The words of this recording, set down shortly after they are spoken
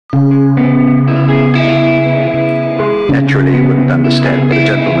Naturally, you wouldn't understand what a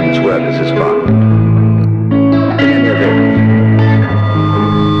gentleman's work is his bond. In any event,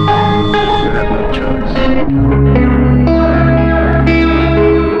 you have no choice.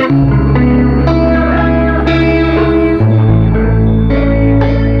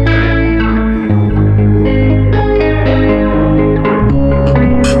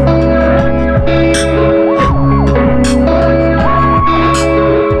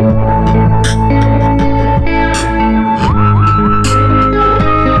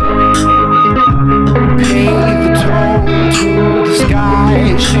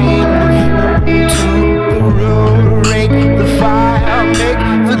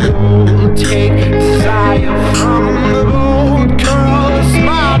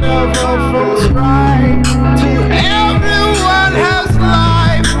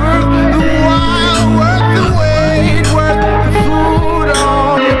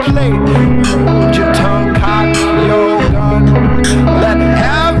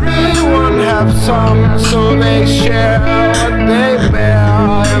 So they share what they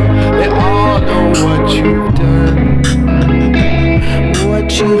bear. They all know what you've done. What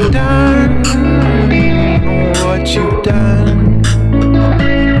you've done. What you've done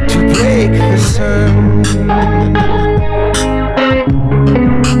to break the sun.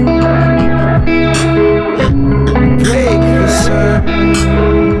 Break the sun.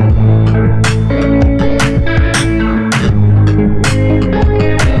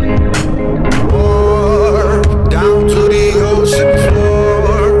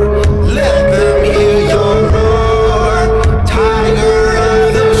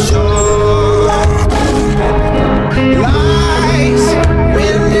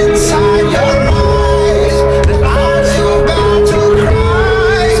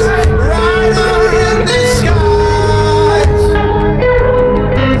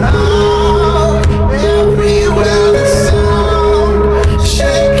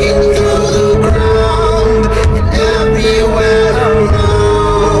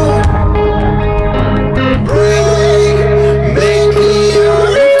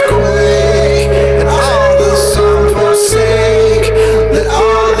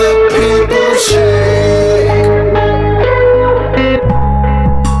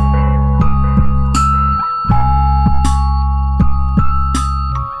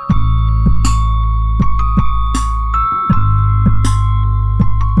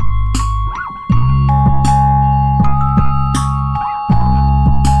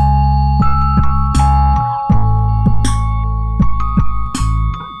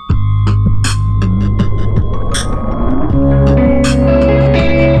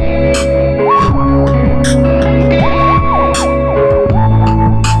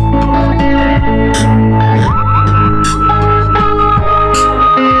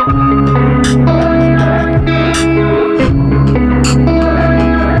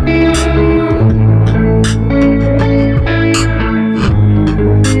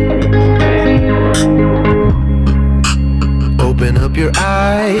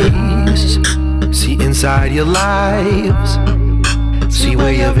 Inside your lives, see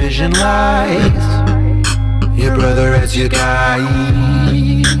where your vision lies. Your brother as your guide.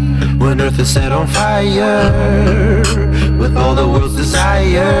 When earth is set on fire, with all the world's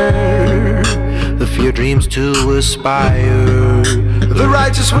desire, the fear dreams to aspire. The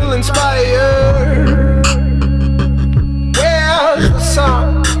righteous will inspire. Where's the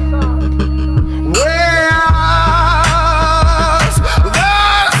sun?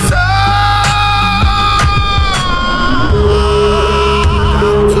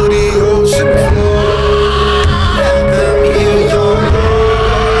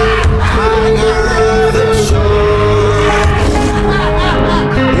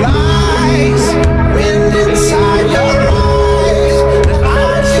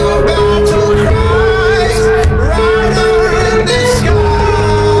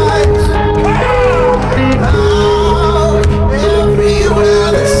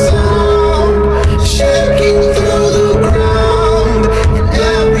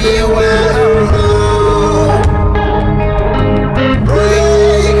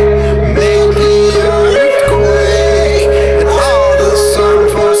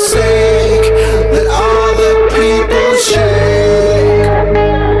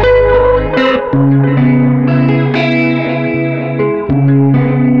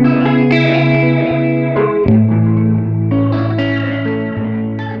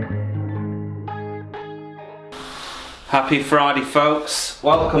 Happy Friday, folks.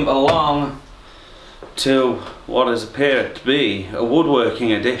 Welcome along to what has appeared to be a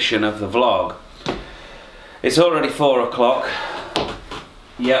woodworking edition of the vlog. It's already 4 o'clock.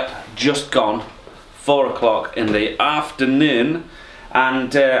 Yep, just gone 4 o'clock in the afternoon,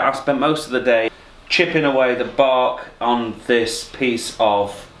 and I spent most of the day chipping away the bark on this piece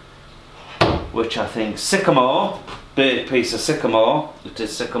of, which I think sycamore, big piece of sycamore. It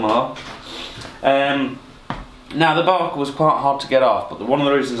is sycamore. Now the bark was quite hard to get off, but one of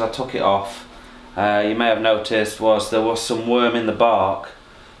the reasons I took it off, you may have noticed, was there was some worm in the bark,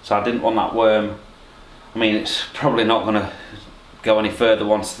 so I didn't want that worm. I mean, it's probably not going to go any further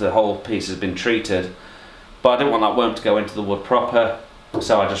once the whole piece has been treated, but I didn't want that worm to go into the wood proper,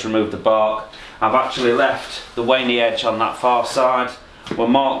 so I just removed the bark. I've actually left the waney edge on that far side. We're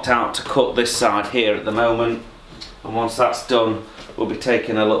marked out to cut this side here at the moment, and once that's done we'll be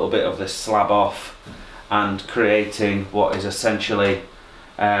taking a little bit of this slab off and creating what is essentially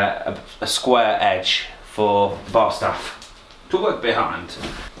a square edge for bar staff to work behind.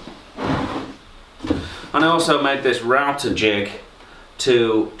 And I also made this router jig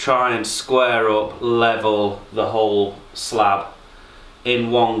to try and square up, level the whole slab in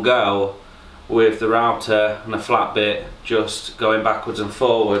one go, with the router and a flat bit just going backwards and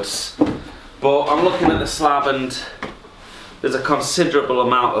forwards. But I'm looking at the slab and there's a considerable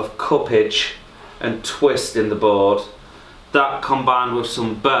amount of cuppage and twist in the board. That combined with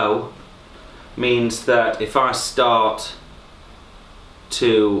some bow means that if I start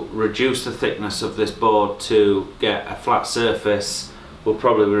to reduce the thickness of this board to get a flat surface, we'll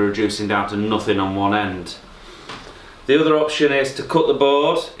probably be reducing down to nothing on one end. The other option is to cut the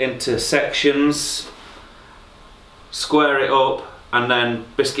board into sections, square it up and then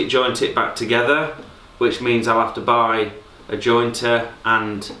biscuit joint it back together, which means I'll have to buy a jointer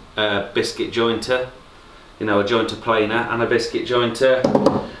and a biscuit jointer, you know, a jointer planer and a biscuit jointer,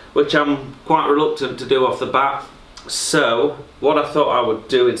 which I'm quite reluctant to do off the bat. So what I thought I would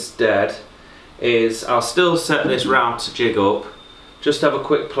do instead is I'll still set this router jig up, just have a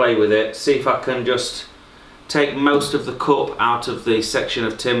quick play with it, see if I can just take most of the cup out of the section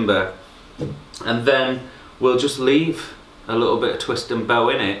of timber, and then we'll just leave a little bit of twist and bow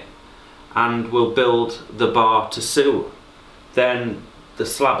in it and we'll build the bar to suit. Then the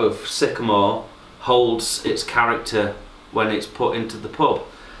slab of sycamore holds its character when it's put into the pub.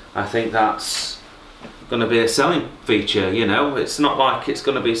 I think that's going to be a selling feature, you know. It's not like it's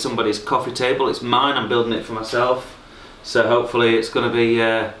going to be somebody's coffee table, it's mine, I'm building it for myself. So hopefully it's going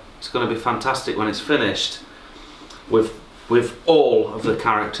to be fantastic when it's finished with all of the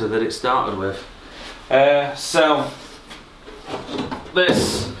character that it started with. So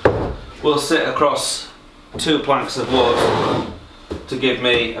this will sit across 2 planks of wood to give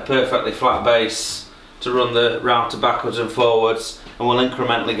me a perfectly flat base to run the router backwards and forwards, and we'll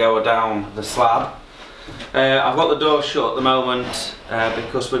incrementally go down the slab. I've got the door shut at the moment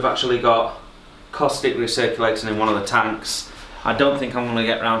because we've actually got caustic recirculating in one of the tanks. I don't think I'm going to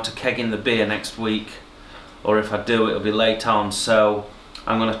get round to kegging the beer next week, or if I do it'll be late on, so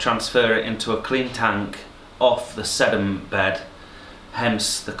I'm going to transfer it into a clean tank off the sediment bed,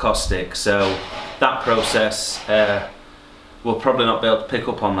 hence the caustic. So that process, we'll probably not be able to pick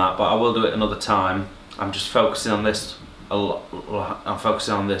up on that, but I will do it another time. I'm just focusing on this a lot. I'm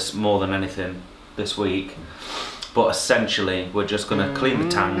focusing on this more than anything this week, but essentially we're just going to clean the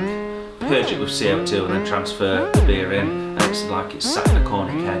tank, purge it with CO2 and then transfer the beer in, and it's like it's sat in a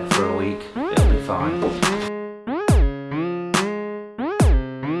corner keg for a week. It'll be fine.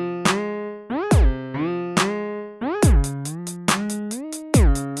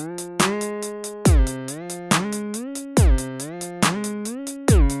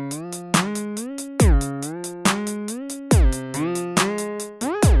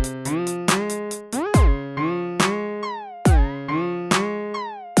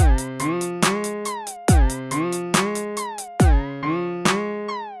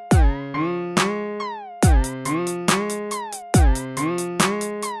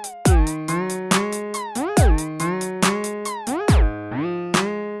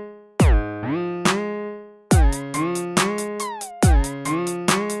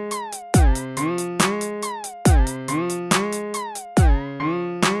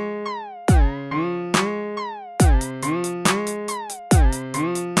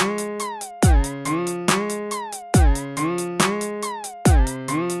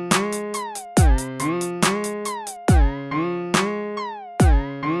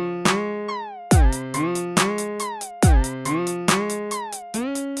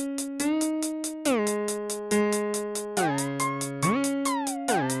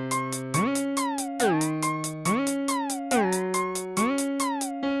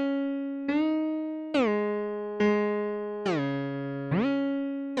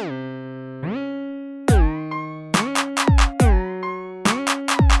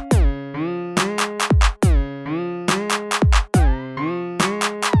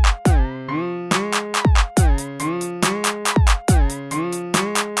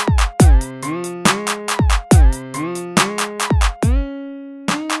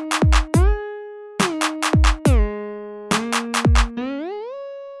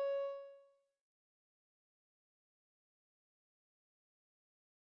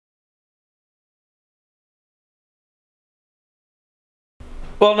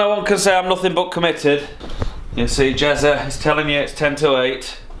 Well, no one can say I'm nothing but committed. You see, Jezza is telling you it's 10 to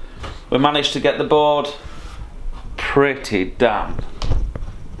 8. We managed to get the board pretty damn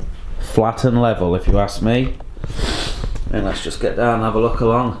flat and level, if you ask me. And let's just get down and have a look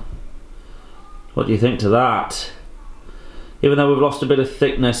along. What do you think to that? Even though we've lost a bit of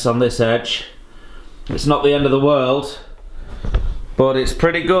thickness on this edge, it's not the end of the world, but it's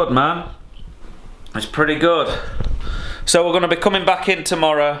pretty good, man. It's pretty good. So we're going to be coming back in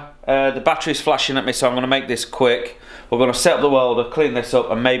tomorrow. The battery's flashing at me, so I'm going to make this quick. We're going to set up the welder, clean this up,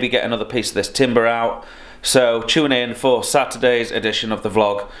 and maybe get another piece of this timber out. So tune in for Saturday's edition of the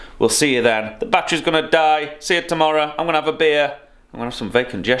vlog. We'll see you then. The battery's going to die. See you tomorrow. I'm going to have a beer. I'm going to have some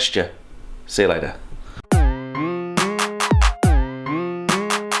vacant gesture. See you later.